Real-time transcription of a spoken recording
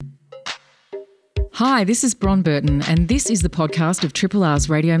Hi, this is Bron Burton, and this is the podcast of Triple R's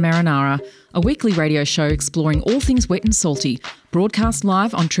Radio Marinara, a weekly radio show exploring all things wet and salty, broadcast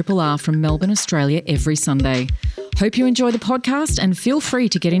live on Triple R from Melbourne, Australia, every Sunday. Hope you enjoy the podcast and feel free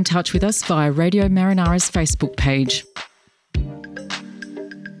to get in touch with us via Radio Marinara's Facebook page.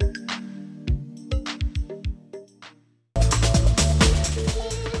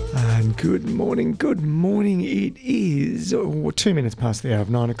 Good morning. It is 2 minutes past the hour of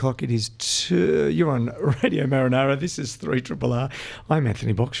 9 o'clock. It is you're on Radio Marinara. This is 3RRR. I'm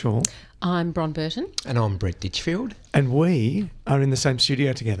Anthony Boxshall. I'm Bron Burton. And I'm Brett Ditchfield. And we are in the same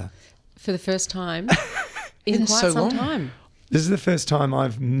studio together. For the first time in quite so some long. time. This is the first time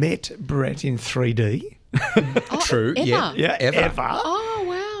I've met Brett in 3D. True. Ever? Yeah, ever. Oh,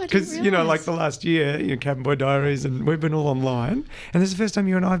 wow. Because, like the last year, Cabin Boy Diaries, and we've been all online. And this is the first time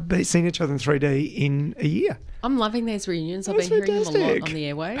you and I have seen each other in 3D in a year. I'm loving these reunions. I've That's been hearing them a lot fantastic. on the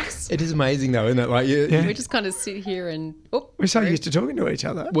airwaves. It is amazing though, isn't it? Like, Yeah. We just kind of sit here and... We're so used to talking to each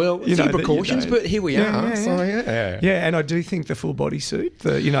other. well, a few that you precautions, don't. but here we Yeah, are. yeah, So, yeah. Yeah, and I do think the full body suit,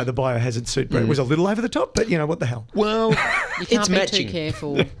 the biohazard suit, Brett, was a little over the top, but what the hell? Well, You can't it's be matching. too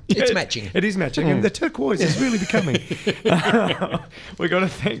careful. It's Yeah, matching. It is matching, and the turquoise is really becoming. We've got to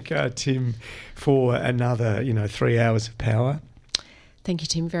thank Tim for another, 3 hours of power. Thank you,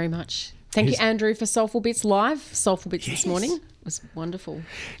 Tim, very much. Thank you, Yes. Andrew, for Soulful Bits Live. Soulful Bits Yes. this morning. It was wonderful.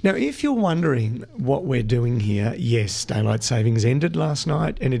 Now, if you're wondering what we're doing here, yes, daylight savings ended last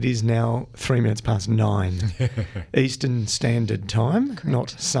night, and it is now 3 minutes past 9 Eastern Standard Time, not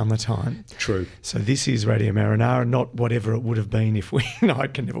summertime. True. So this is Radio Marinara, not whatever it would have been if we... I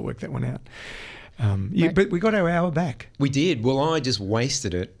can never work that one out. But we got our hour back. We did. Well, I just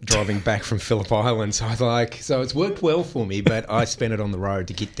wasted it driving back from Phillip Island. So it's worked well for me, but I spent it on the road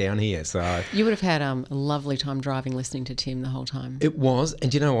to get down here. So You would have had a lovely time driving, listening to Tim the whole time. it was.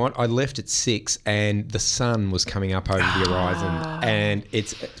 And you know what? I left at 6 and the sun was coming up over the horizon. And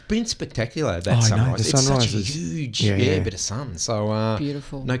it's been spectacular, that I know, sunrise. the It's such a sunrises. huge Yeah. bit of sun. So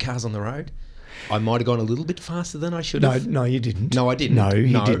Beautiful. No cars on the road. I might have gone a little bit faster than I should No, have. no, you didn't. No, I didn't. No, you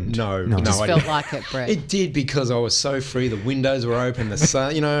No, didn't. no, No. no. Just I felt didn't. like it, Brett. It did because I was so free. The windows were open. The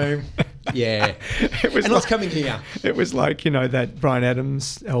sun, yeah. It was And I was like- coming here. It was like, that Bryan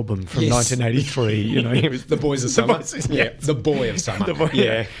Adams album from Yes. 1983. It was The Boys of Summer. Boys, Yeah, the boy of summer. The boy-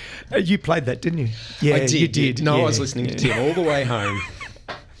 yeah. You played that, didn't you? Yeah, I did. you did. No, yeah, I was listening to Tim all the way home.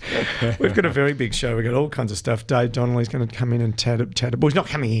 We've got a very big show. We've got all kinds of stuff. Dave Donnelly's going to come in and chat. Well, he's not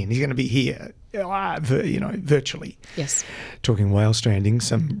coming in. He's going to be here, virtually, Yes. talking whale stranding,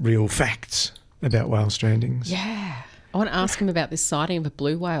 some real facts about whale strandings. Yeah. I want to ask him about this sighting of a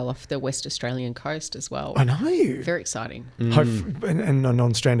blue whale off the West Australian coast as well. I know. Very exciting. And a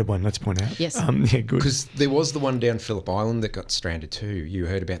non-stranded one, let's point out. Yes. Yeah, good. Because there was the one down Phillip Island that got stranded too. You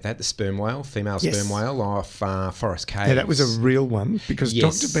heard about that? The sperm whale, female Yes. sperm whale off Forest Caves. Yeah, that was a real one because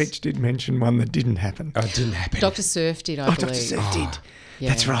Yes. Dr. Beach did mention one that didn't happen. Oh, it didn't happen. Dr. Surf did, I Oh, believe. Dr. Surf did. Yeah.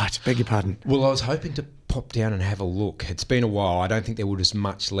 That's right. Beg your pardon. Well, I was hoping to pop down and have a look. It's been a while. I don't think there was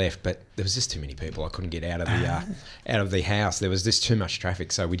much left, but there was just too many people. I couldn't get out of the house. There was just too much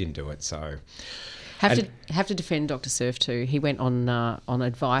traffic, so we didn't do it. So Have to defend Dr. Surf too. He went on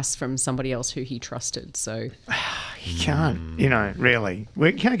advice from somebody else who he trusted. So You can't, really.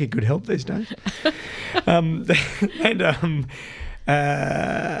 We can't get good help these days.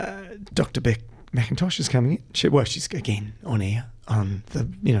 Dr. Beck McIntosh is coming in. She's again on air on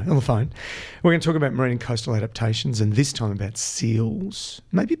the phone. We're going to talk about marine and coastal adaptations, and this time about seals,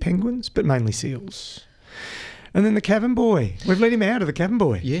 maybe penguins, but mainly seals. And then the cabin boy. We've let him out of the cabin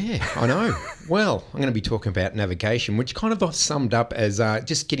boy. yeah, I know. Well, I'm going to be talking about navigation, which kind of summed up as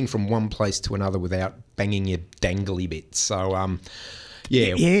just getting from one place to another without banging your dangly bits. So,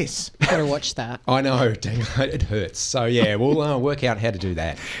 yeah. Yes. got to watch that. I know, dang, it hurts. So, yeah, we'll work out how to do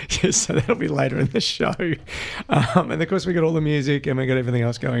that. Yes, so that'll be later in the show. And of course, we got all the music and we got everything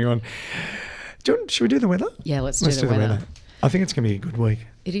else going on. Should we do the weather? Yeah, let's do the weather. I think it's going to be a good week.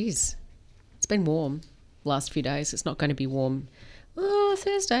 It is. It's been warm last few days. It's not going to be warm. Oh,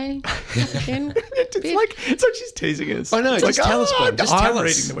 Thursday. Again, It's like she's teasing us. I know, It's just tell us, Bron, just I'm tell us.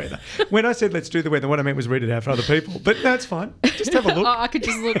 reading the weather. When I said let's do the weather, what I meant was read it out for other people. But that's fine. Just have a look. Oh, I could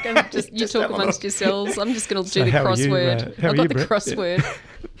just look and you Just talk have a amongst look. yourselves. I'm just going to So do the how are you, crossword. how are I've got you, the Brett? crossword.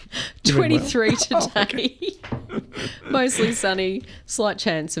 You doing well? 23 Oh, today. Mostly sunny. Slight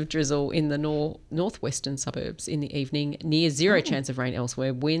chance of drizzle in the northwestern suburbs in the evening. Near zero chance of rain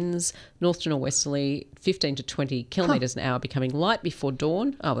elsewhere. Winds north to northwesterly 15 to 20 kilometres an hour, becoming light before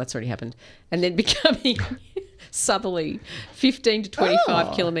dawn. Oh, that's already happened. And then becoming Southerly, 15 to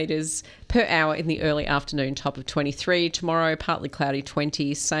 25 kilometres per hour in the early afternoon, top of 23. Tomorrow, partly cloudy,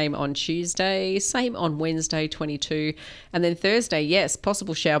 20. Same on Tuesday. Same on Wednesday, 22. And then Thursday, yes,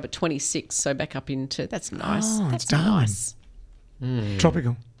 possible shower, but 26. So back up into, that's nice. Oh, that's it's Darwin. nice.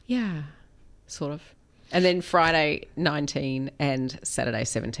 Tropical. Yeah, sort of. And then Friday, 19 and Saturday,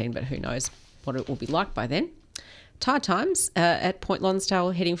 17. But who knows what it will be like by then. Tide times at Point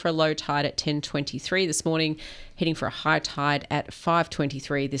Lonsdale, heading for a low tide at 10:23 this morning, heading for a high tide at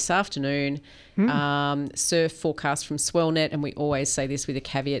 5:23 this afternoon. Surf forecast from Swellnet, and we always say this with a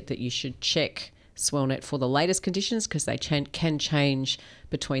caveat that you should check Swellnet for the latest conditions because they can change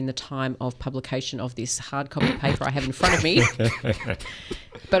between the time of publication of this hard copy paper I have in front of me.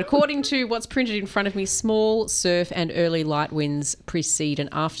 But according to what's printed in front of me, small surf and early light winds precede an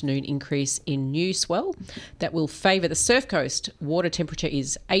afternoon increase in new swell that will favour the surf coast. Water temperature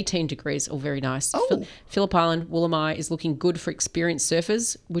is 18 degrees, all very nice. Phillip Island, Woolamai is looking good for experienced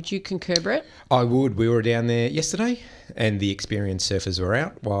surfers. Would you concur, Brett? I would. We were down there yesterday and the experienced surfers were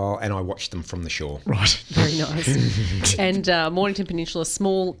out and I watched them from the shore. Right. Very nice. And Mornington Peninsula,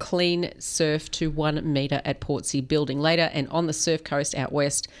 small, clean surf to 1 metre at Portsea. Building later. And on the surf coast out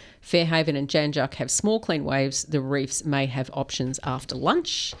west, Fairhaven and Jan Juc have small, clean waves. The reefs may have options after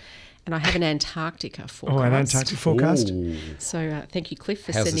lunch. And I have an Antarctica forecast. Oh, an Antarctic forecast. Ooh. So thank you, Cliff,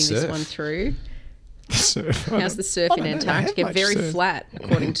 for How's the sending this surf? one through. Surf. How's the surf I in don't know, they have Antarctica? much Very surf. flat,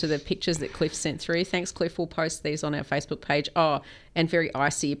 according to the pictures that Cliff sent through. Thanks, Cliff. We'll post these on our Facebook page. Oh, and very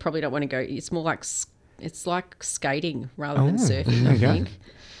icy. You probably don't want to go. It's more like it's like skating rather than surfing, there I you go. think.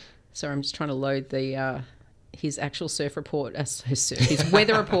 So I'm just trying to load the his actual surf report, his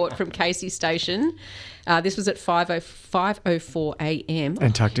weather report from Casey Station. This was at 5:04 a.m.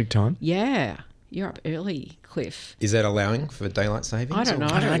 Antarctic time. Yeah, you're up early, Cliff. Is that allowing for daylight savings? I don't know.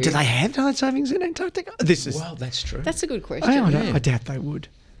 I don't know. Do they have daylight savings in Antarctica? This is. Well, that's true. That's a good question. I doubt they would.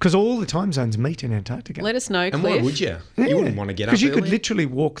 Because all the time zones meet in Antarctica. Let us know, and Cliff. why would you? You wouldn't want to get up Because you could early. literally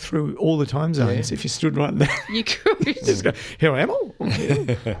walk through all the time zones if you stood right there. You could. Just go, here I am. Oh,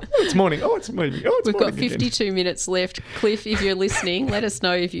 it's morning. Oh, it's morning. Oh, it's We've got morning again. 52 minutes left. Cliff, if you're listening, let us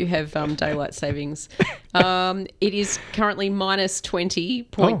know if you have daylight savings. It is currently minus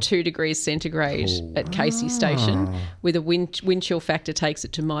 20.2 degrees centigrade at Casey Station, with a wind chill factor takes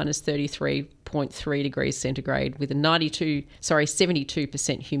it to minus 33.3 degrees centigrade, with a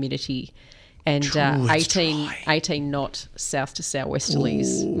 72% humidity and it's 18 knot south to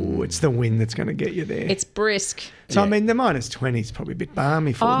southwesterlies. Ooh, it's the wind that's going to get you there. It's brisk. So, I mean, the minus 20 is probably a bit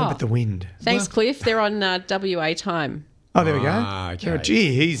balmy for them, but the wind. Thanks, Cliff. They're on WA time. Oh, there we go. Okay. Oh,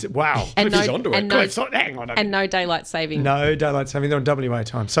 gee, wow. And Cliff is no- onto and it. no- Cliff's on, hang on. And no daylight saving. No daylight saving. They're on WA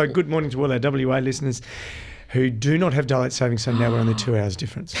time. So good morning to all our WA listeners who do not have daylight saving. So now we're only 2 hours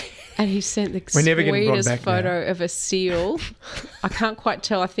difference. And he sent the We're never getting brought sweetest back photo of a seal. I can't quite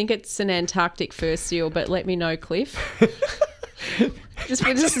tell. I think it's an Antarctic fur seal, but let me know, Cliff. We're just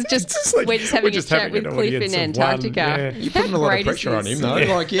having a chat with an Cliff audience in of one, Antarctica. yeah. You're putting a lot of pressure on him, though.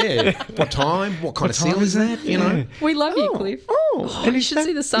 Like, what time? What kind of seal is that? You know? We love you, Cliff. and you is should that-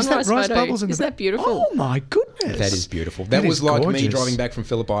 see the is that sunrise rice photo. bubbles in the Isn't that back? beautiful? Oh, my goodness. That is beautiful. That That was is like me gorgeous. driving back from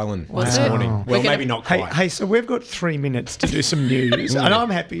Phillip Island Was this it? morning. Wow. Well, We're gonna- maybe not Hey, quite. so we've got 3 minutes to do some news, and I'm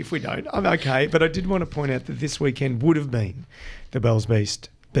happy if we don't. I'm okay, but I did want to point out that this weekend would have been the Bells Beast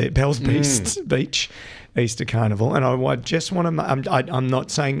Beach Easter Carnival, and I just want to. I'm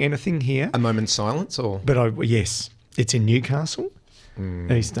not saying anything here, A moment's silence, or but yes, it's in Newcastle,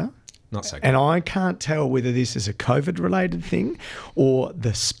 Easter. not so good? And I can't tell whether this is a COVID-related thing or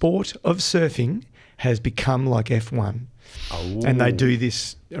the sport of surfing has become like F1. And they do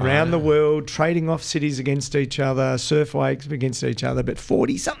this around the world, trading off cities against each other, surf waves against each other, but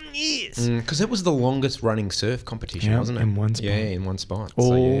 40-something years. Because it was the longest running surf competition, Yeah, wasn't it? in one spot. Yeah, in one spot. Oh,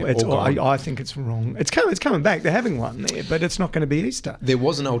 So, yeah, it's, all gone. I think it's wrong. It's coming back. They're having one there, but it's not going to be Easter. There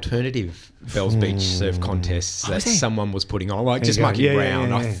was an alternative Bells Beach surf contest that was there? someone was putting on, like There just you go. mucking Yeah, around.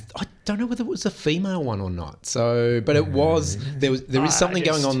 yeah. I don't know whether it was a female one or not. So, but it was. There is something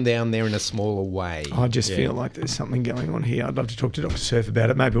going on down there in a smaller way. I just feel like there's something going on here. I'd love to talk to Dr. Surf about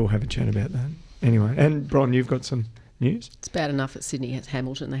it. Maybe we'll have a chat about that. Anyway, and Bron, you've got some news? It's bad enough that Sydney has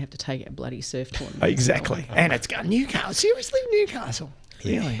Hamilton. They have to take a bloody surf tournament. Exactly. And it's got Newcastle. Seriously, Newcastle.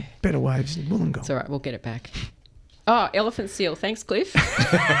 Really? Better waves than Wollongong. It's all right. We'll get it back. Oh, elephant seal. Thanks, Cliff.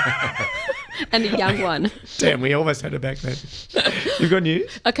 and a young one. Damn, we almost had it back then. You've got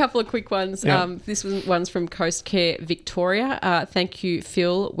news? A couple of quick ones. Yeah. This one's from Coast Care Victoria. Thank you,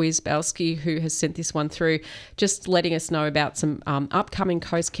 Phil Wisbowski, who has sent this one through, just letting us know about some upcoming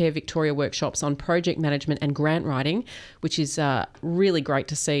Coast Care Victoria workshops on project management and grant writing, which is really great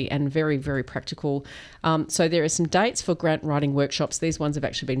to see and very, very practical. So there are some dates for grant writing workshops. These ones have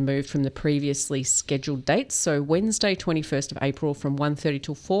actually been moved from the previously scheduled dates. So Wednesday, 21st of April from 1:30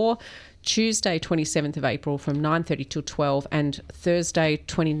 till 4, Tuesday, 27th of April from 9:30 till 12, and Thursday,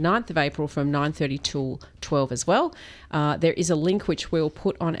 29th of April from 9:30 till 12 as well. There is a link which we'll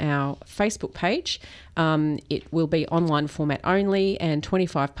put on our Facebook page. It will be online format only and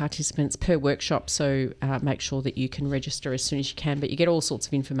 25 participants per workshop, so make sure that you can register as soon as you can. But you get all sorts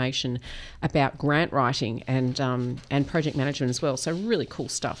of information about grant writing and project management as well. So really cool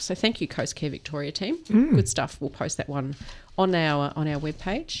stuff. So thank you, Coast Care Victoria team. Good stuff. We'll post that one on our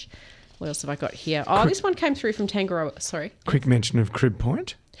webpage. What else have I got here? Oh, this one came through from Tangaroa. Sorry. Quick mention of Crib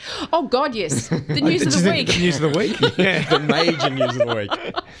Point. Oh, God, yes. The news of the week. The news of the week? Yeah. The major news of the week.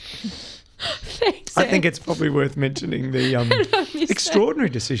 Thanks, I think it's probably worth mentioning the extraordinary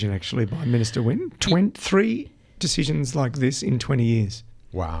decision, actually, by Minister Wynne. 3 decisions like this in 20 years.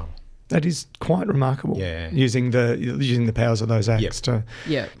 Wow. That is quite remarkable. Yeah. Using the powers of those acts to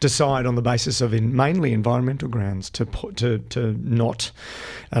decide on the basis of mainly environmental grounds to not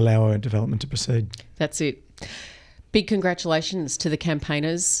allow a development to proceed. That's it. Big congratulations to the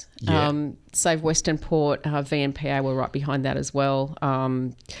campaigners. Yeah. Save Western Port, VNPA were right behind that as well.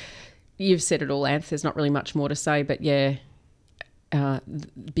 You've said it all, Anth. There's not really much more to say, but yeah,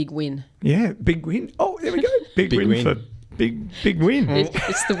 big win. Yeah, big win. Oh, there we go. Big win for big win.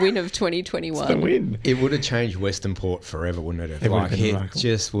 It's the win of 2021. It's the win. It would have changed Western Port forever, wouldn't it? It would have been a it debacle.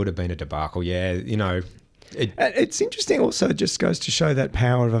 just would have been a debacle. Yeah, you know. It's interesting also, it just goes to show that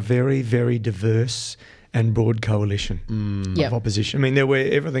power of a very, very diverse and broad coalition of opposition. I mean, there were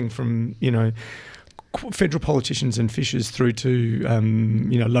everything from, federal politicians and fishers through to,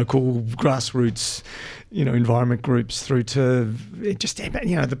 local grassroots, environment groups through to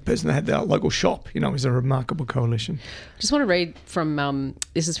the person that had their local shop, was a remarkable coalition. Just want to read from,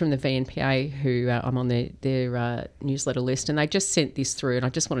 this is from the VNPA, who I'm on their newsletter list, and they just sent this through, and I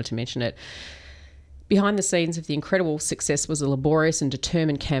just wanted to mention it. Behind the scenes of the incredible success was a laborious and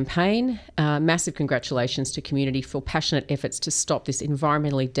determined campaign. Massive congratulations to community for passionate efforts to stop this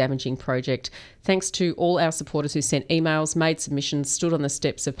environmentally damaging project. Thanks to all our supporters who sent emails, made submissions, stood on the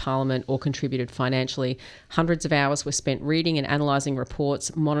steps of Parliament or contributed financially. Hundreds of hours were spent reading and analysing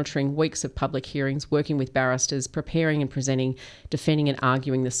reports, monitoring weeks of public hearings, working with barristers, preparing and presenting, defending and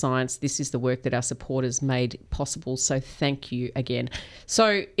arguing the science. This is the work that our supporters made possible. So thank you again.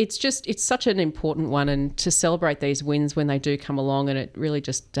 So it's such an important one, and to celebrate these wins when they do come along, and it really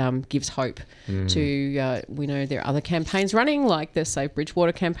just gives hope to, we know there are other campaigns running like the Save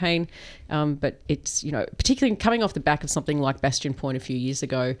Bridgewater campaign, but it's, particularly coming off the back of something like Bastion Point a few years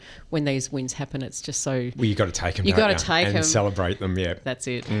ago, when these wins happen, it's just so... Well, you got to take them. You got to take them and celebrate them. Yeah, that's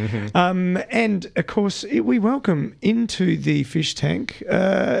it. And of course, we welcome into the fish tank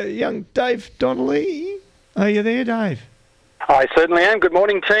young Dave Donnelly. Are you there, Dave? I certainly am. Good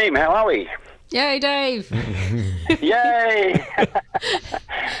morning, team. How are we? Yay, Dave. Yay.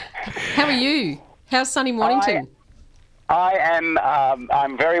 How are you? How's sunny Mornington? I am.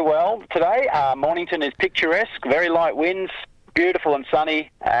 I'm very well today. Mornington is picturesque, very light winds, beautiful and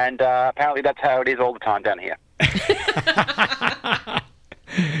sunny, and apparently that's how it is all the time down here.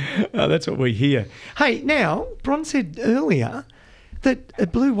 Oh, that's what we hear. Hey, now, Bron said earlier that a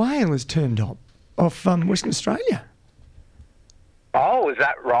blue whale has turned up off Western Australia. Oh, is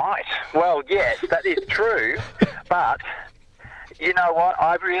that right? Well, yes, that is true, but you know what?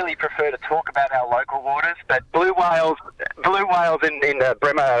 I really prefer to talk about our local waters, but blue whales in the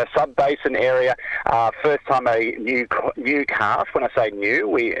Bremer sub-basin area, first time a new calf. When I say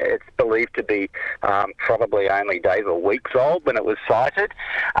new, it's believed to be probably only days or weeks old when it was sighted,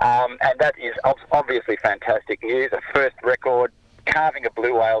 and that is obviously fantastic news. A first record. Carving of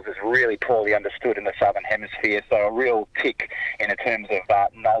blue whales is really poorly understood in the southern hemisphere, so a real tick in terms of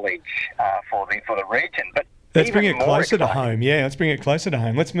knowledge for the region. But let's bring it closer to home. Yeah, let's bring it closer to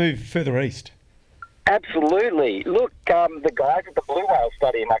home. Let's move further east. Absolutely. Look, the guys at the Blue Whale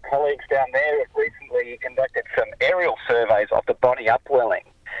Study, my colleagues down there, have recently conducted some aerial surveys of the Bonnie Upwelling.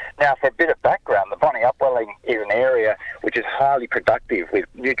 Now, for a bit of background, the Bonnie Upwelling is an area which is highly productive with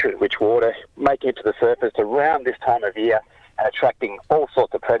nutrient-rich water, making it to the surface around this time of year and attracting all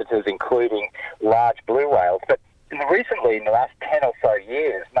sorts of predators, including large blue whales. But recently, in the last 10 or so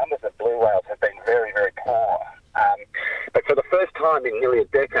years, numbers of blue whales have been very, very poor. But for the first time in nearly a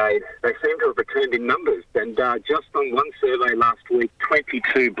decade, they seem to have returned in numbers. And just on one survey last week,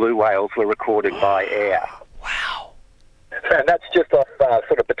 22 blue whales were recorded by air. Wow. And that's just off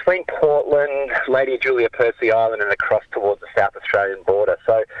sort of between Portland, Lady Julia Percy Island, and across towards the South Australian border.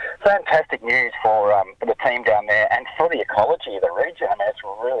 So fantastic news for the team down there and for the ecology of the region. I mean, it's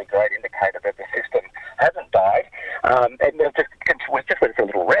a really great indicator that the system hasn't died and we're just waiting for a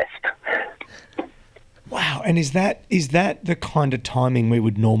little rest. Wow, and is that the kind of timing we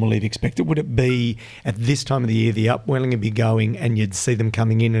would normally have expected? Would it be at this time of the year the upwelling would be going and you'd see them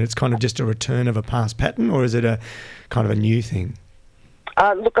coming in and it's kind of just a return of a past pattern, or is it a kind of a new thing?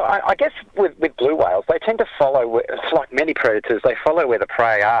 Look, I guess with blue whales, they tend to follow, it's like many predators, they follow where the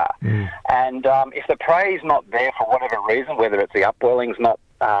prey are. And if the prey is not there for whatever reason, whether it's the upwelling's not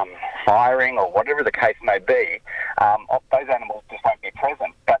firing or whatever the case may be, those animals just won't be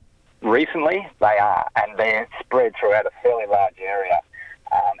present. But recently, they are, and they're spread throughout a fairly large area.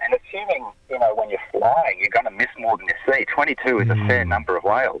 And assuming, when you're flying, you're going to miss more than you see. 22 is a fair number of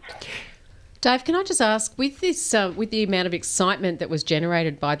whales. Dave, can I just ask, with this, with the amount of excitement that was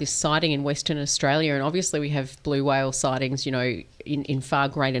generated by this sighting in Western Australia, and obviously we have blue whale sightings, in far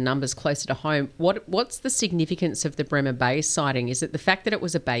greater numbers closer to home, what's the significance of the Bremer Bay sighting? Is it the fact that it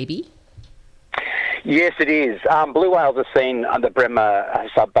was a baby? Yes, it is. Blue whales are seen on the Bremer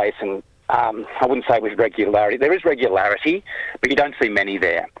sub-basin. I wouldn't say with regularity. There is regularity, but you don't see many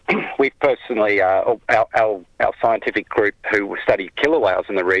there. We personally, our scientific group who study killer whales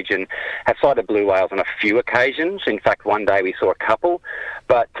in the region, have sighted blue whales on a few occasions. In fact, one day we saw a couple,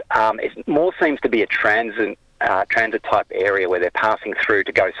 but it more seems to be a transit type area where they're passing through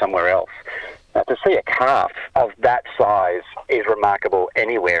to go somewhere else. To see a calf of that size is remarkable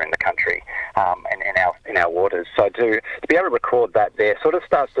anywhere in the country, and in our waters. So to be able to record that there sort of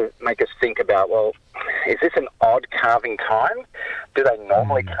starts to make us think about, well, is this an odd calving time? Do they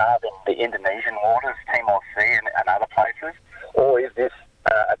normally calve in the Indonesian waters, Timor Sea and other places? Or is this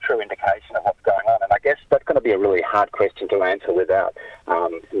a true indication of what's going on? And I guess that's going to be a really hard question to answer without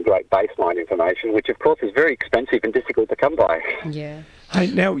some great baseline information, which of course is very expensive and difficult to come by. Yeah. Hey,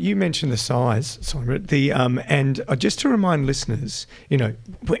 now you mentioned the size, Simon. And just to remind listeners,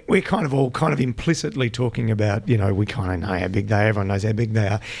 we're kind of implicitly talking about, we kind of know how big they are. Everyone knows how big they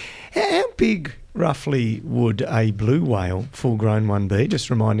are. How big roughly would a blue whale, full-grown one, be? Just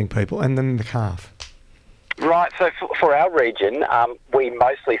reminding people, and then the calf. Right, so for our region, we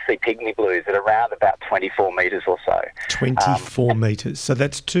mostly see pygmy blues at around about 24 metres or so. 24 metres. So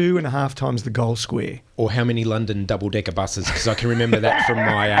that's 2.5 times the goal square. Or how many London double-decker buses? Because I can remember that from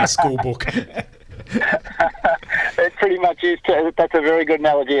my school book. It pretty much is. That's a very good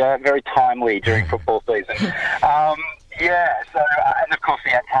analogy, very timely during football season. And of course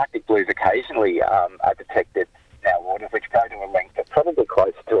the Antarctic blues occasionally are detected in our waters, which go to a length of probably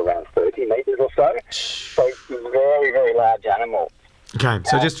close to around 30 metres or so. So very, very large animals. Okay,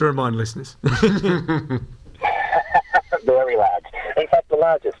 so just to remind listeners. Very large. In fact, the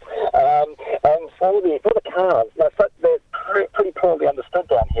largest. And for the calves, they're pretty poorly understood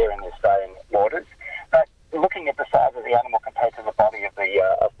down here in the Australian waters. But looking at the size of the animal compared to the body of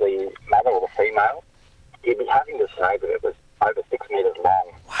the mother or the female, you'd be having to say that it was over 6 metres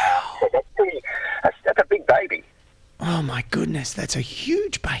long. Wow. So that's a big baby. Oh my goodness, that's a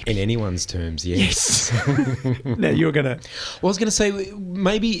huge baby. In anyone's terms, yes. Now you're going to... Well, I was going to say,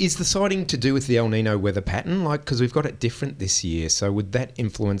 maybe is the sighting to do with the El Nino weather pattern? Because we've got it different this year. So would that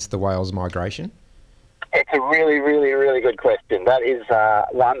influence the whales' migration? It's a really, really, really good question. That is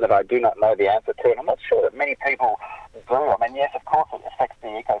one that I do not know the answer to, and I'm not sure that many people do. I mean, yes, of course it affects the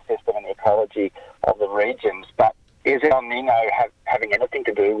ecosystem and the ecology of the regions, but is El Nino having anything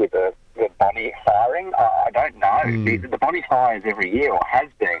to do with the Bonnie firing? I don't know. The Bonnie fires every year, or has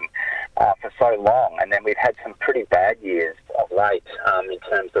been, for so long, and then we've had some pretty bad years of late in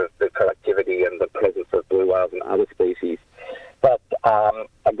terms of the productivity and the presence of blue whales and other species. But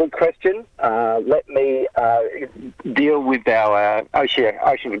a good question. Let me deal with our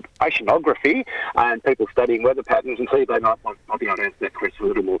oceanography and people studying weather patterns and see if they might be able to answer that question a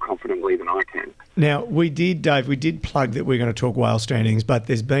little more confidently than I can. Now, Dave, we did plug that we're going to talk whale strandings, but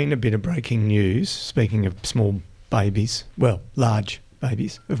there's been a bit of breaking news, speaking of small babies, large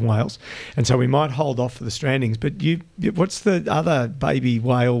babies of whales, and so we might hold off for the strandings. But what's the other baby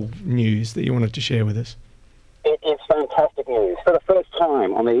whale news that you wanted to share with us? It's fantastic news. For the first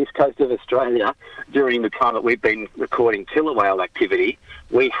time on the east coast of Australia, during the time that we've been recording killer whale activity,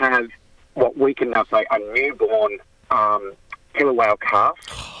 we have what we can now say a newborn killer whale calf.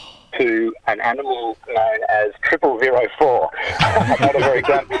 to an animal known as 0004.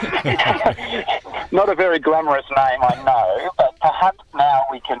 Not a very glamorous name, I know, but perhaps now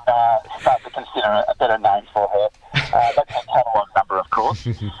we can start to consider a better name for her. That's her catalogue number, of course.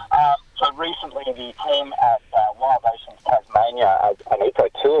 So recently the team at Wild Oceans Tasmania, an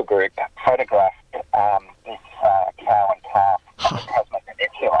eco-tour group, photographed this cow and calf at the Tasman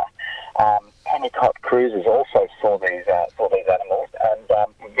Peninsula. Pennycott Cruises also saw these animals and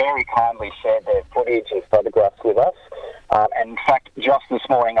very kindly shared their footage and photographs with us. And in fact, just this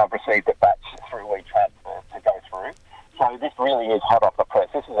morning I've received a batch through WeTransfer to go through. So this really is hot off the press.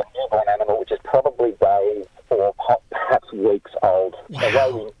 This is a newborn animal which is probably days or perhaps weeks old.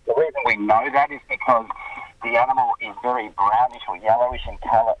 Wow. The reason we know that is because the animal is very brownish or yellowish in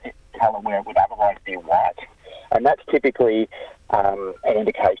colour where it would otherwise be white. And that's typically an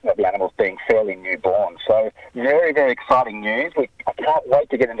indication of the animals being fairly newborn. So very, very exciting news. I can't wait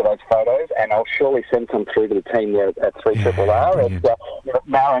to get into those photos, and I'll surely send some through to the team there at 3RRR at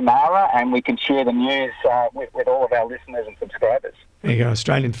Marinara, and we can share the news with all of our listeners and subscribers. There you go,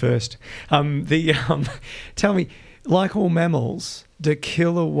 Australian first. Tell me, like all mammals, do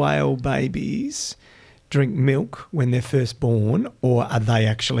killer whale babies drink milk when they're first born, or are they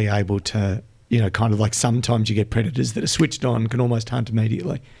actually able to, kind of like sometimes you get predators that are switched on, can almost hunt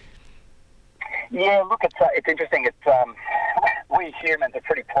immediately? Yeah, look, it's interesting. We humans are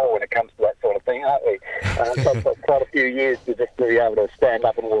pretty poor when it comes to that sort of thing, aren't we? It takes quite a few years to just be able to stand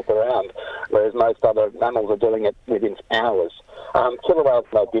up and walk around, whereas most other mammals are doing it within hours. Killer whales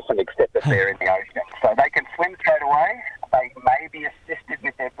are no different, except that they're in the ocean. So they can swim straight away. They may be assisted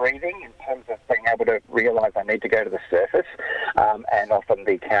with their breathing in terms of being able to realise they need to go to the surface, and often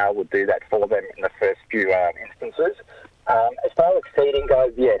the cow would do that for them in the first few instances. As far as feeding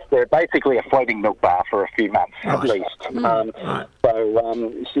goes, yes, they're basically a floating milk bar for a few months at least. So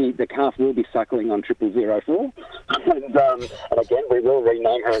the calf will be suckling on 0004, and again, we will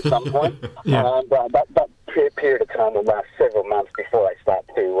rename her at some point. That period of time will last several months before they start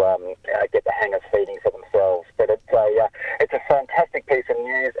to get the hang of feeding for themselves. But it's a fantastic piece of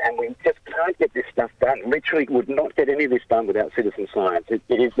news, and we just can't get this stuff done. Literally would not get any of this done without citizen science. It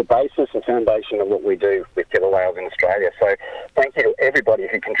is the basis and foundation of what we do with killer whales in Australia. So thank you to everybody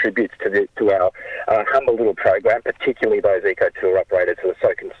who contributes to our humble little program, particularly those eco-tour operators who are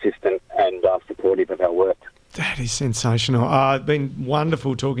so consistent and supportive of our work. That is sensational. It's been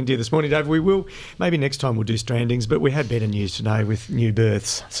wonderful talking to you this morning, Dave. Maybe next time we'll do strandings, but we had better news today with new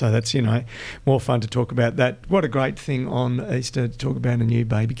births. So that's, more fun to talk about that. What a great thing on Easter to talk about a new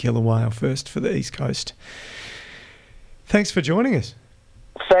baby killer whale first for the East Coast. Thanks for joining us.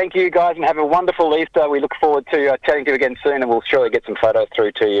 Thank you, guys, and have a wonderful Easter. We look forward to chatting to you again soon, and we'll surely get some photos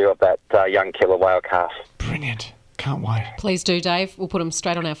through to you of that young killer whale calf. Brilliant. Can't wait. Please do, Dave. We'll put them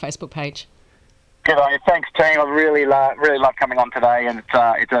straight on our Facebook page. Good on you. Thanks, team. I really love coming on today, and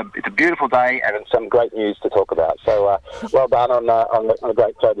it's a beautiful day and some great news to talk about. So well done on a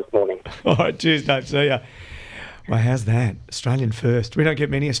great show this morning. All right, cheers, Dave. See ya. Well, how's that? Australian first. We don't get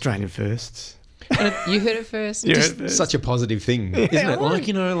many Australian firsts. You heard it first. Just such a positive thing, isn't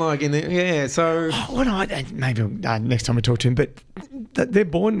it? So. Maybe next time I talk to him, but they're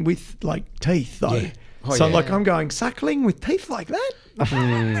born with teeth though. Yeah. I'm going suckling with teeth like that.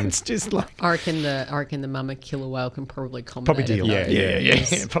 It's just like I reckon the mama killer whale can probably accommodate deal.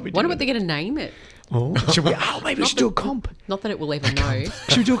 Yeah. Probably. Wonder what they're going to name it. Oh, should we? Maybe we should do a comp. Not that it will even know.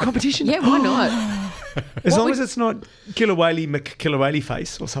 Should we do a competition? Yeah, why not? As long as it's not Killer Whaley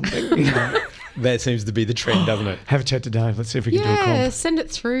face or something. That seems to be the trend, doesn't it? Have a chat to Dave. Let's see if we can do a comp. Yeah, send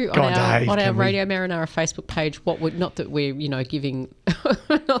it through on our Radio Marinara Facebook page. Not that we're giving,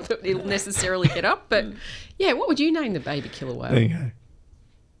 not that it'll necessarily get up, but yeah, what would you name the baby killer whale? There you go.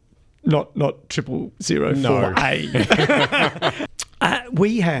 Not 0004A.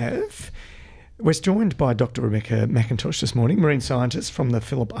 We're joined by Dr. Rebecca McIntosh this morning, marine scientist from the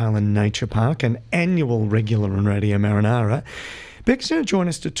Phillip Island Nature Park, an annual regular on Radio Marinara. Beck's going to join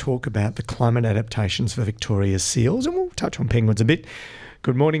us to talk about the climate adaptations for Victoria's seals, and we'll touch on penguins a bit.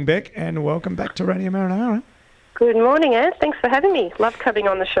 Good morning, Beck, and welcome back to Radio Marinara. Good morning, Ed. Thanks for having me. Love coming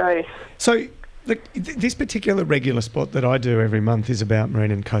on the show. So, this particular regular spot that I do every month is about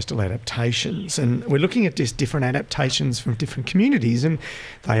marine and coastal adaptations, and we're looking at just different adaptations from different communities, and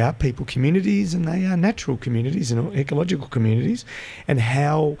they are people communities and they are natural communities and ecological communities, and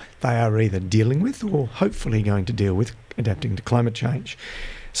how they are either dealing with or hopefully going to deal with adapting to climate change.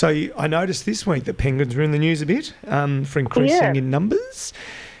 So I noticed this week that penguins were in the news a bit for increasing in numbers,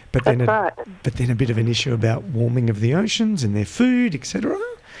 but then a bit of an issue about warming of the oceans and their food, etc.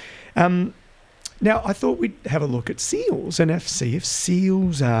 Now, I thought we'd have a look at seals and see if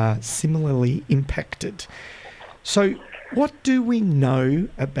seals are similarly impacted. So, what do we know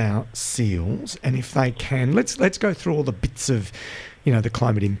about seals, and if they can? Let's go through all the bits of, the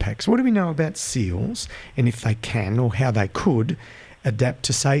climate impacts. What do we know about seals, and if they can or how they could adapt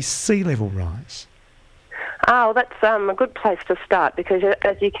to, say, sea level rise? Oh, that's a good place to start because,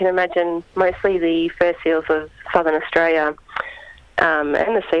 as you can imagine, mostly the fur seals of southern Australia and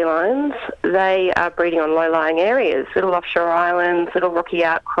the sea lions, they are breeding on low-lying areas, little offshore islands, little rocky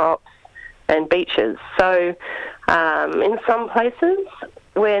outcrops and beaches. So in some places,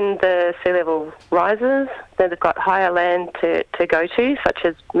 when the sea level rises, then they've got higher land to go to, such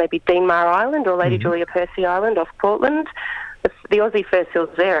as maybe Deanmar Island or Lady Julia Percy Island off Portland. The Aussie fur seals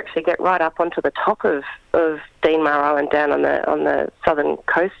there actually get right up onto the top of Deanmar Island down on the southern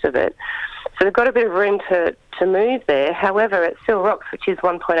coast of it. So they've got a bit of room to move there. However, at Seal Rocks, which is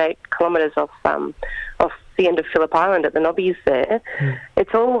 1.8 kilometres off the end of Phillip Island at the Nobbies there,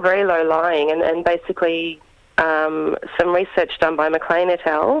 it's all very low-lying and basically some research done by McLean et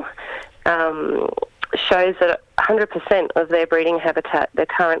al. Shows that 100% of their breeding habitat, their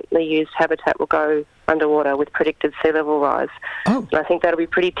currently used habitat, will go underwater with predicted sea level rise. Oh. And I think that'll be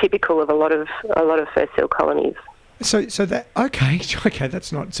pretty typical of a lot of fur seal colonies. So that okay,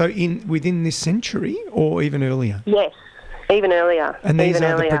 that's not so within this century or even earlier. Yes, even earlier. And these even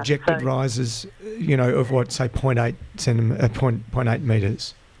are earlier. the projected rises, of what, say 0.8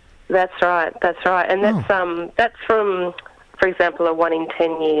 metres. That's right, and that's from, for example, a 1 in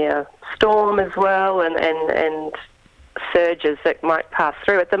 10 year storm as well, and surges that might pass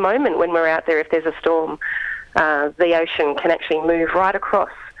through. At the moment, when we're out there, if there's a storm, the ocean can actually move right across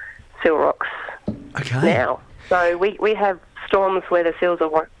Seal Rocks now. So we have storms where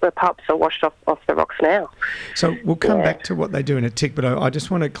the pups are washed off the rocks now. So we'll come back to what they do in a tick, but I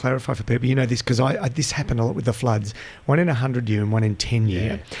just want to clarify for people, this, because this happened a lot with the floods, 1 in 100 year and 1 in 10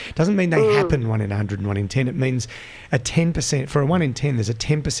 year. Doesn't mean they happen 1 in 100 and 1 in 10. It means a 10%, for a 1 in 10, there's a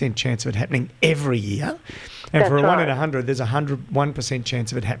 10% chance of it happening every year. And for a 1 in 100, there's a 101%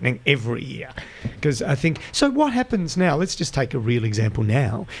 chance of it happening every year. Because I think, so what happens now? Let's just take a real example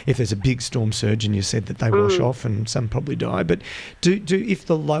now. If there's a big storm surge and you said that they wash off and some probably die, but do if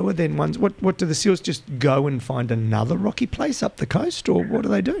the lower than ones, what do the seals just go and find another rocky place up the coast, or what do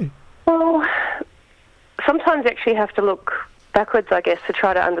they do? Well, sometimes you actually have to look backwards, I guess, to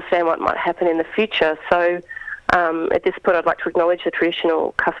try to understand what might happen in the future. So at this point, I'd like to acknowledge the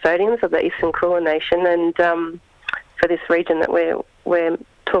traditional custodians of the Eastern Kulin Nation, and for this region that we're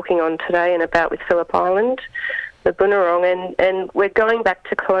talking on today and about with Phillip Island, the Bunurong, and we're going back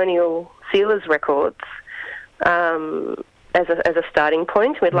to colonial sealers records as a starting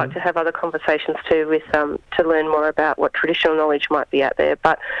point. We'd like to have other conversations too with to learn more about what traditional knowledge might be out there.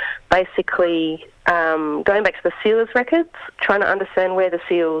 But basically, going back to the sealers records, trying to understand where the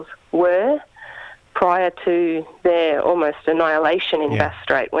seals were prior to their almost annihilation in Bass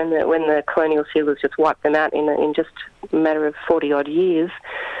Strait, when the colonial sealers just wiped them out in just a matter of 40-odd years,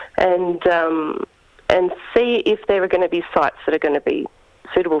 and see if there are going to be sites that are going to be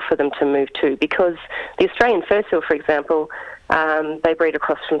suitable for them to move to. Because the Australian fur seal, for example, they breed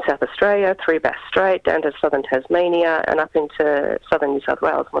across from South Australia, through Bass Strait, down to southern Tasmania, and up into southern New South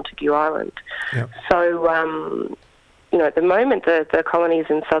Wales, Montague Island. Yep. So, at the moment, the colonies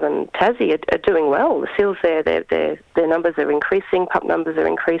in southern Tassie are doing well. The seals there, their numbers are increasing, pup numbers are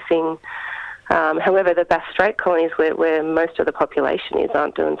increasing. However, the Bass Strait colonies, where most of the population is,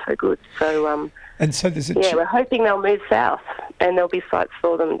 aren't doing so good. So, and so there's we're hoping they'll move south, and there'll be sites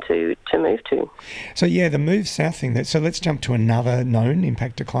for them to move to. So the move south thing. So let's jump to another known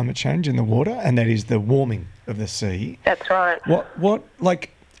impact of climate change in the water, and that is the warming of the sea. That's right.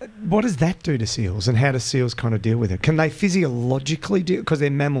 What does that do to seals, and how do seals kind of deal with it? Can they physiologically deal, because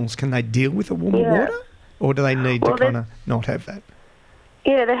they're mammals, can they deal with the warmer water? Or do they need to kind of not have that?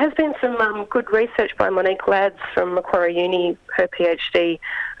 Yeah, there has been some good research by Monique Lads from Macquarie Uni, her PhD,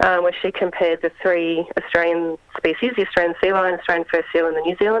 where she compared the 3 Australian species, the Australian sea lion, Australian fur seal and the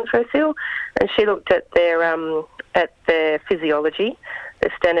New Zealand fur seal, and she looked at their physiology,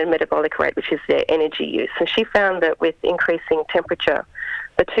 their standard metabolic rate, which is their energy use, and she found that with increasing temperature,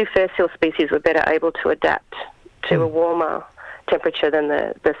 the 2 fur seal species were better able to adapt to a warmer temperature than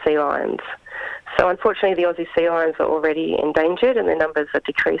the sea lions. So unfortunately, the Aussie sea lions are already endangered and their numbers are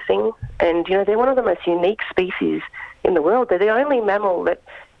decreasing. And, they're one of the most unique species in the world. They're the only mammal that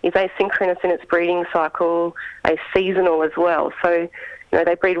is asynchronous in its breeding cycle, seasonal as well. So,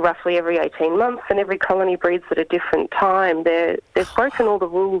 they breed roughly every 18 months, and every colony breeds at a different time. They've broken all the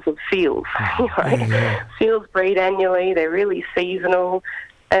rules of seals. Seals breed annually. They're really seasonal.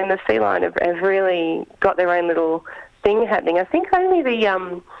 the sea lion have really got their own little thing happening. I think only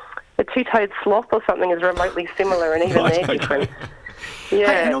the two-toed sloth or something is remotely similar, and even they're different. Yeah,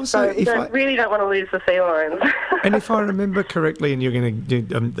 Hey, and also, so we really don't want to lose the sea lions. And if I remember correctly, and you're going to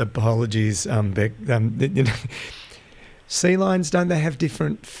do apologies, Beck, sea lions, don't they have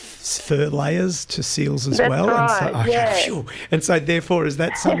different fur layers to seals as That's well? right, And so, yeah. phew. And so therefore, is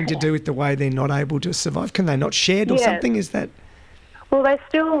that something to do with the way they're not able to survive? Can they not shed or Yeah. something? Is that... Well, they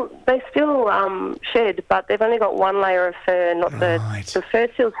still shed, but they've only got one layer of fur. Not Right. the fur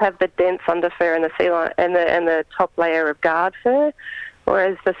seals have the dense underfur and the sea lion and the top layer of guard fur,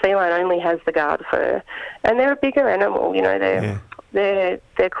 whereas the sea lion only has the guard fur. And they're a bigger animal. You know,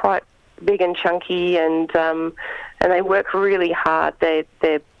 they're quite big and chunky, and they work really hard. They're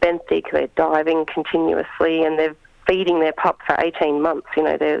benthic. They're diving continuously, and they're feeding their pup for 18 months. You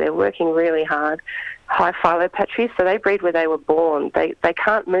know, they're working really hard. High phylopatries, so they breed where they were born. They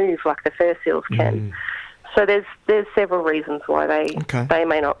can't move like the fur seals can. So there's several reasons why they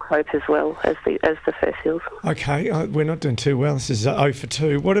may not cope as well as the fur seals. Okay, we're not doing too well. This is 0 for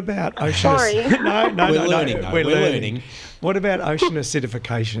 2. What about ocean... Sorry. No, We're learning, though. We're We're learning. learning. What about ocean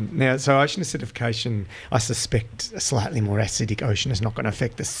acidification? Now, so ocean acidification, I suspect a slightly more acidic ocean is not going to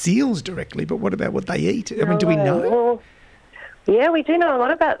affect the seals directly, but what about what they eat? I mean, do we know? Well, yeah, we do know a lot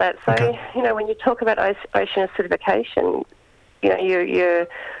about that. So, Okay. you know, when you talk about ocean acidification, you know, your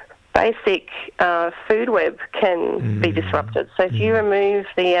basic food web can be disrupted. So if you remove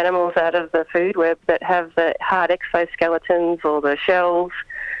the animals out of the food web that have the hard exoskeletons or the shells,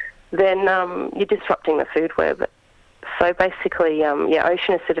 then you're disrupting the food web. So basically,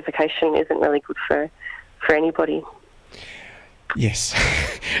 ocean acidification isn't really good for anybody. Yes.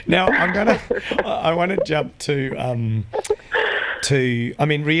 Now I want to jump to. I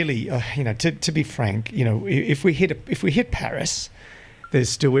mean, really, to be frank, you know, if we hit Paris,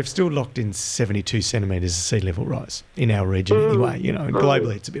 we've still locked in 72 centimetres of sea level rise in our region anyway. You know, and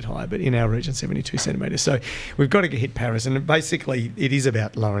globally it's a bit higher, but in our region 72 centimetres. So we've got to hit Paris, and basically it is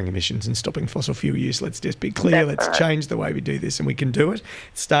about lowering emissions and stopping fossil fuel use. Let's just be clear. Let's change the way we do this, and we can do it.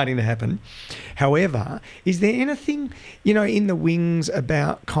 It's starting to happen. However, is there anything, you know, in the wings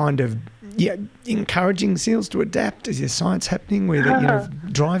about kind of encouraging seals to adapt? Is there science happening where they're,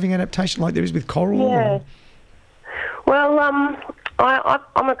 driving adaptation like there is with coral? Yeah. Or? Well,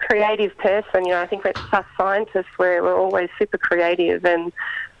 I'm a creative person. You know, I think we're us scientists, we're always super creative, and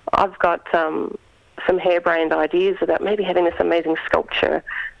I've got some harebrained ideas about maybe having this amazing sculpture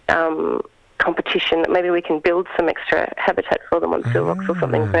competition that maybe we can build some extra habitat for them on seal rocks or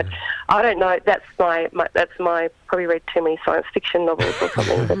something. But I don't know. That's my probably read too many science fiction novels or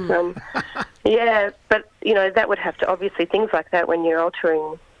something. But but you know, that would have to, obviously, things like that when you're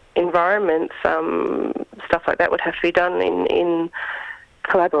altering environments, stuff like that would have to be done in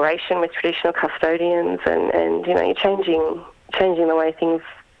collaboration with traditional custodians, and you know, you're changing the way things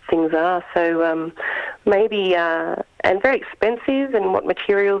are. So maybe and very expensive. And what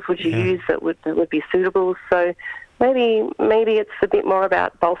materials would you use that would be suitable? So maybe it's a bit more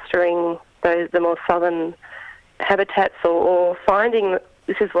about bolstering the more southern habitats, or finding.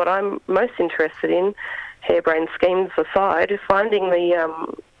 This is what I'm most interested in. Harebrained schemes aside, finding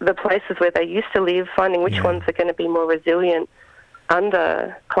the places where they used to live, finding which ones are going to be more resilient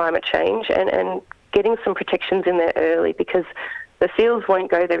under climate change, and getting some protections in there early, because the seals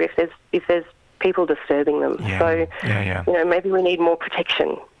won't go there if there's people disturbing them. So you know, maybe we need more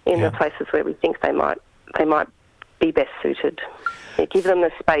protection in the places where we think they might be best suited. Give them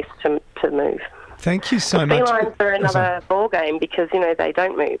the space to move. Thank you so much. Sea lions are another ball game, because you know they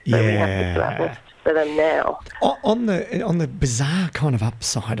don't move, so we have to do our best for them now. On the bizarre kind of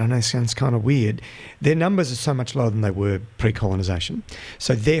upside, I know it sounds kind of weird, their numbers are so much lower than they were pre-colonisation.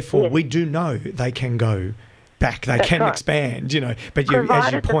 So therefore, we do know they can go back. They can expand, you know. But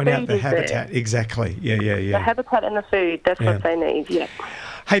as you point out, the habitat, there. Exactly. Yeah. The habitat and the food, that's what they need,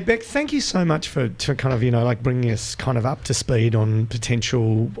 Hey, Beck, thank you so much for kind of, you know, like bringing us kind of up to speed on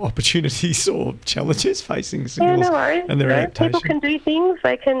potential opportunities or challenges facing seals and their adaptation. People can do things.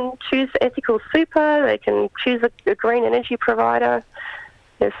 They can choose ethical super. They can choose a green energy provider.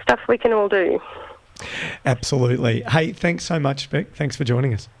 There's stuff we can all do. Absolutely. Hey, thanks so much, Beck. Thanks for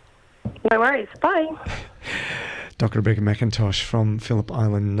joining us. No worries. Bye. Dr. Rebecca McIntosh from Phillip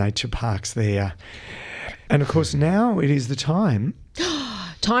Island Nature Parks there. And, of course, now it is the time...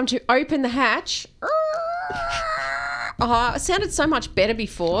 Time to open the hatch. Oh, it sounded so much better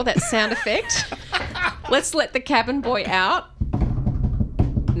before, that sound effect. Let's let the cabin boy out.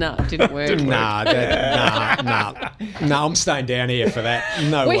 No, it didn't work. Nah, I'm staying down here for that.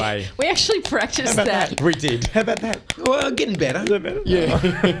 No way. We actually practiced that. We did. How about that? Well, getting better. Is that better? Yeah.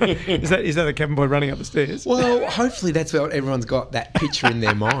 Is that the cabin boy running up the stairs? Well, hopefully that's what everyone's got that picture in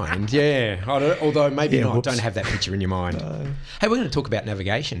their mind. Yeah. Although maybe Yeah, not. whoops. Don't have that picture in your mind. Hey, we're going to talk about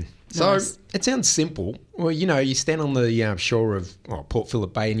navigation. So Nice. it sounds simple. Well, you stand on the shore of Port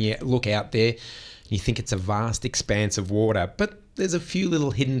Phillip Bay and you look out there and you think it's a vast expanse of water, but there's a few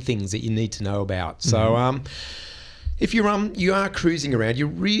little hidden things that you need to know about. So if you are cruising around, you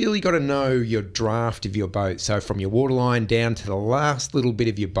really got to know your draft of your boat. So from your waterline down to the last little bit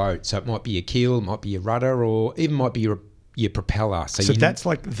of your boat. So it might be your keel, it might be your rudder, or even might be your propeller. So that's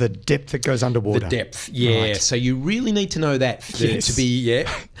like the depth that goes underwater. the depth. Yeah. Right. So you really need to know that Yes. to be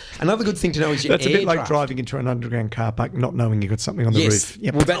Another good thing to know is your That's a bit like air draft. driving into an underground car park, not knowing you've got something on the Yes. roof.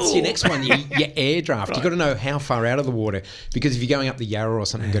 Yep. Well, that's your next one, your air draft. You've got to know how far out of the water, because if you're going up the Yarra or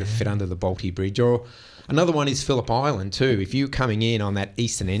something, you've got to fit under the Balti Bridge. Or another one is Phillip Island too. If you're coming in on that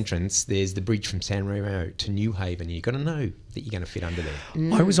eastern entrance, there's the bridge from San Remo to New Haven. You've got to know that you're going to fit under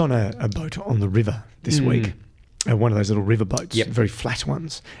there. I was on a boat on the river this week. One of those little river boats, Yep. very flat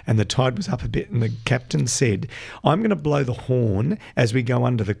ones, and the tide was up a bit, and the captain said, I'm going to blow the horn as we go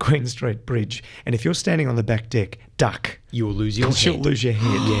under the Queen Street Bridge, and if you're standing on the back deck, duck. You will lose your You'll head. lose your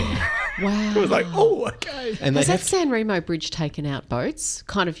head. Yeah. Wow. It was like, oh, okay. And they Has that have San Remo Bridge taken out boats?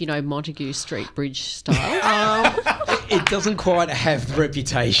 Kind of, Montague Street Bridge style? it doesn't quite have the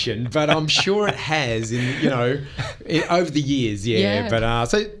reputation, but I'm sure it has over the years. Yeah. Yeah. But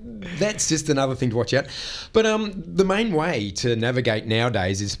so that's just another thing to watch out. But the main way to navigate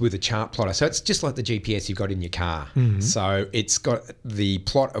nowadays is with a chart plotter. So it's just like the GPS you've got in your car. So it's got the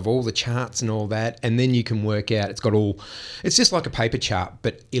plot of all the charts and all that, and then you can work out. It's just like a paper chart,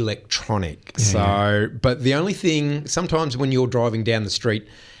 but electronic. So, but the only thing sometimes when you're driving down the street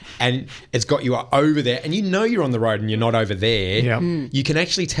and it's got you over there and you're on the road and you're not over there, Yep. you can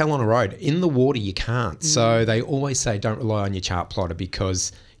actually tell on a road. In the water you can't. So they always say don't rely on your chart plotter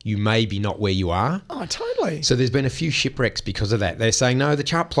because you may be not where you are. Oh, totally. So there's been a few shipwrecks because of that. They're saying, no, the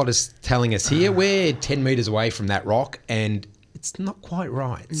chart plotter's telling us here we're 10 metres away from that rock and it's not quite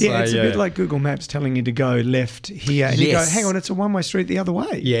right. Yeah, So, it's a bit like Google Maps telling you to go left here, and you go, Yes. hang on, it's a one-way street the other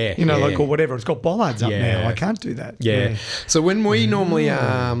way. Yeah, or whatever. It's got bollards up Yeah. now. I can't do that. Yeah. So when we normally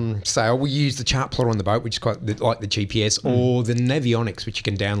sail, we use the chart plotter on the boat, which is quite like the GPS, or the Navionics, which you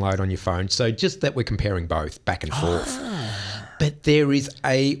can download on your phone. So just that we're comparing both back and forth. But there's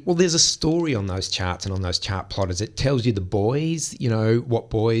a story on those charts and on those chart plotters. It tells you the buoys,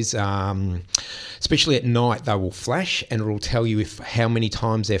 what buoys, especially at night, they will flash, and it will tell you how many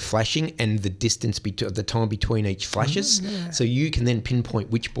times they're flashing and the distance, the time between each flashes. So you can then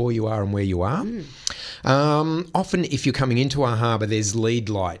pinpoint which buoy you are and where you are. Often, if you're coming into our harbour, there's lead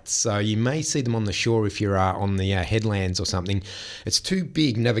lights. So you may see them on the shore if you're on the headlands or something. It's two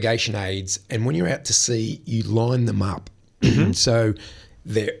big navigation aids, and when you're out to sea, you line them up. So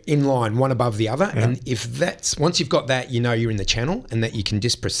they're in line, one above the other, and once you've got that, you're in the channel, and that you can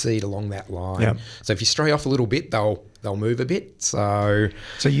just proceed along that line. Yeah. So if you stray off a little bit, they'll move a bit. So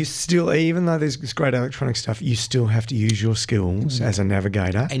you still, even though there's this great electronic stuff, you still have to use your skills as a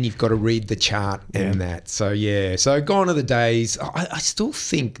navigator. and you've got to read the chart and that. So gone are the days. I still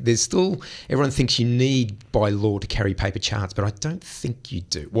think everyone thinks you need by law to carry paper charts, but I don't think you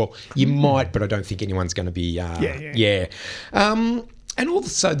do. Well, you might, but I don't think anyone's going to be. And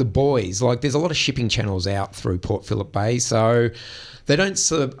also the buoys, there's a lot of shipping channels out through Port Phillip Bay, so they don't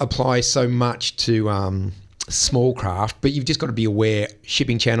apply so much to small craft, but you've just got to be aware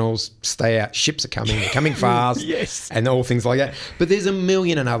shipping channels, stay out, ships are coming, they're coming fast, Yes. and all things like that. But there's a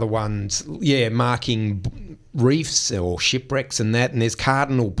million and other ones, marking reefs or shipwrecks and that, and there's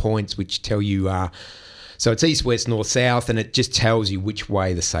cardinal points which tell you so it's east, west, north, south, and it just tells you which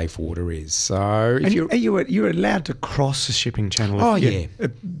way the safe water is. So if you're allowed to cross a shipping channel.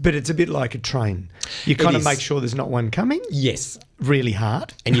 But it's a bit like a train. You kind of is. make sure there's not one coming yes. really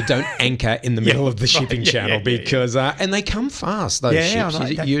hard. And you don't anchor in the middle of the shipping channel because and they come fast, those ships. I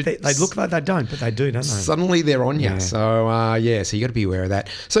know. They look like they don't, but they do, don't they? Suddenly they're on you. Yeah. So so you got to be aware of that.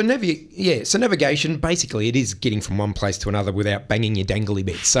 So so navigation, basically it is getting from one place to another without banging your dangly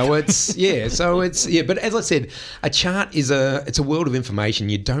bits. So it's but as I said, a chart it's a world of information.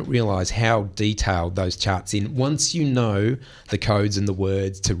 You don't realise how detailed those charts in once you know the codes and the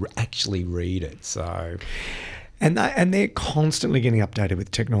words to actually read it. So And they're constantly getting updated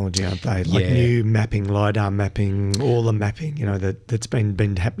with technology, aren't they? Like new mapping, LiDAR mapping, all the mapping, that's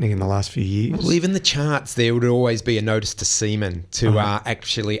been happening in the last few years. Well, even the charts, there would always be a notice to seamen to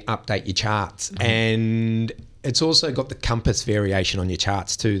actually update your charts. And it's also got the compass variation on your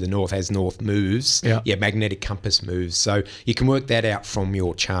charts too. The north as north moves. Yeah. Magnetic compass moves. So you can work that out from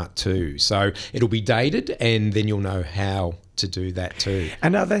your chart too. So it'll be dated, and then you'll know how to do that too.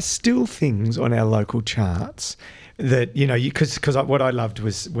 And are there still things on our local charts that, because what I loved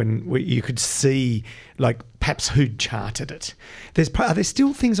was when you could see, like, perhaps who'd charted it. Are there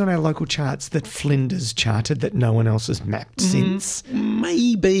still things on our local charts that Flinders charted that no one else has mapped since?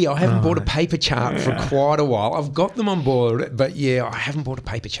 Maybe. I haven't bought a paper chart for quite a while. I've got them on board, but I haven't bought a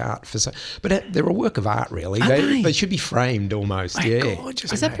paper chart for so. But they're a work of art, really. They should be framed almost. They're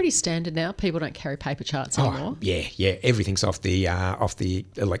gorgeous. Is that pretty standard now? People don't carry paper charts anymore. Yeah. Everything's off the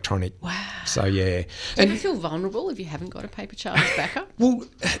electronic. Wow. So yeah. Do you feel vulnerable if you haven't got a paper chart as backup? Well,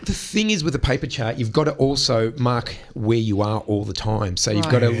 the thing is with a paper chart, you've got to also mark where you are all the time. So you've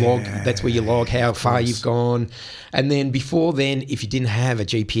got to log, that's where you log how far you've gone. And then before then, if you didn't have a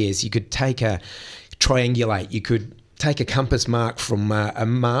GPS, you could triangulate. You could take a compass mark from a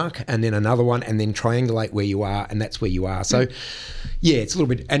mark and then another one and then triangulate where you are, and that's where you are. So, it's a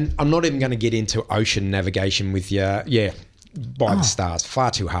little bit, and I'm not even going to get into ocean navigation with by the stars.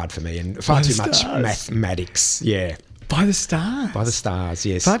 Far too hard for me and far too much mathematics. Yeah. By the stars. By the stars,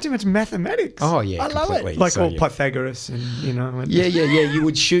 yes. Far too much mathematics. Oh, yeah, I completely. love it. Like So, all Pythagoras and, And Yeah. You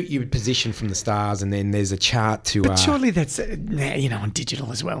would shoot your position from the stars, and then there's a chart to. But surely that's, on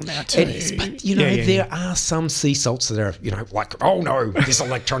digital as well now too. It is, but there are some sea salts that are, like, oh no, this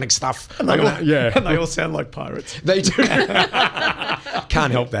electronic stuff. And they all sound like pirates. They do.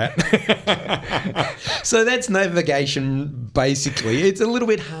 Can't help that. So that's navigation, basically. It's a little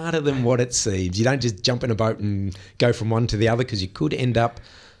bit harder than what it seems. You don't just jump in a boat and go from one to the other, because you could end up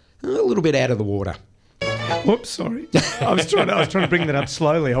a little bit out of the water. Whoops, sorry. I was trying to bring that up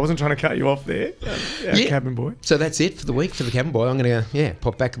slowly. I wasn't trying to cut you off there, cabin boy. So that's it for the week for the cabin boy. I'm going to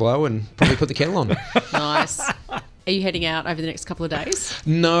pop back below and probably put the kettle on. Nice. Are you heading out over the next couple of days?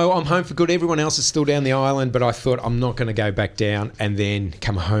 No, I'm home for good. Everyone else is still down the island, but I thought I'm not going to go back down and then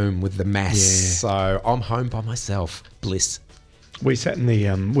come home with the mass. Yeah. So I'm home by myself. Bliss. We sat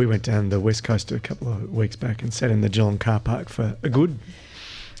in we went down the west coast a couple of weeks back and sat in the Geelong car park for a good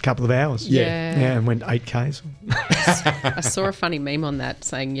couple of hours. Yeah. And went 8Ks. I saw a funny meme on that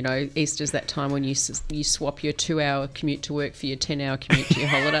saying, Easter's that time when you swap your 2-hour commute to work for your 10-hour commute to your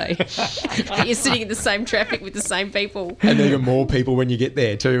holiday. You're sitting in the same traffic with the same people. And even more people when you get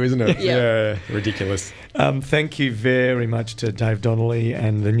there too, isn't it? Yeah. Ridiculous. Thank you very much to Dave Donnelly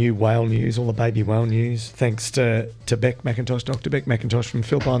and the new whale news, all the baby whale news. Thanks to Beck McIntosh, Dr. Beck McIntosh from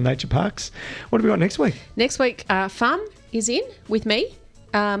Philpine Nature Parks. What have we got next week? Next week, Farm is in with me.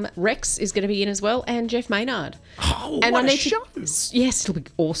 Rex is going to be in as well, and Jeff Maynard. Oh, and what a show. Yes, it'll be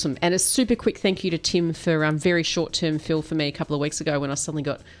awesome. And a super quick thank you to Tim for very short-term fill for me a couple of weeks ago when I suddenly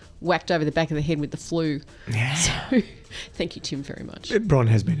got whacked over the back of the head with the flu. Yeah. So thank you, Tim, very much. Bron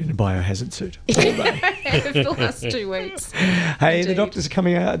has been in a biohazard suit all day. For the last 2 weeks. Hey, Indeed. The doctors are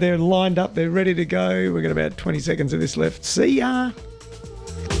coming out. They're lined up. They're ready to go. We've got about 20 seconds of this left. See ya.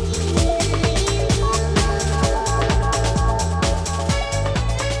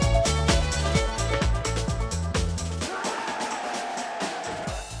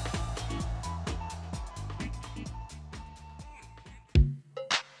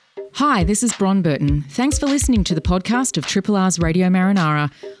 Hi, this is Bron Burton. Thanks for listening to the podcast of Triple R's Radio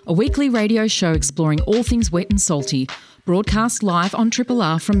Marinara, a weekly radio show exploring all things wet and salty, broadcast live on Triple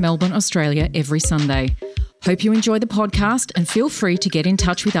R from Melbourne, Australia every Sunday. Hope you enjoy the podcast and feel free to get in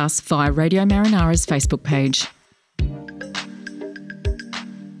touch with us via Radio Marinara's Facebook page.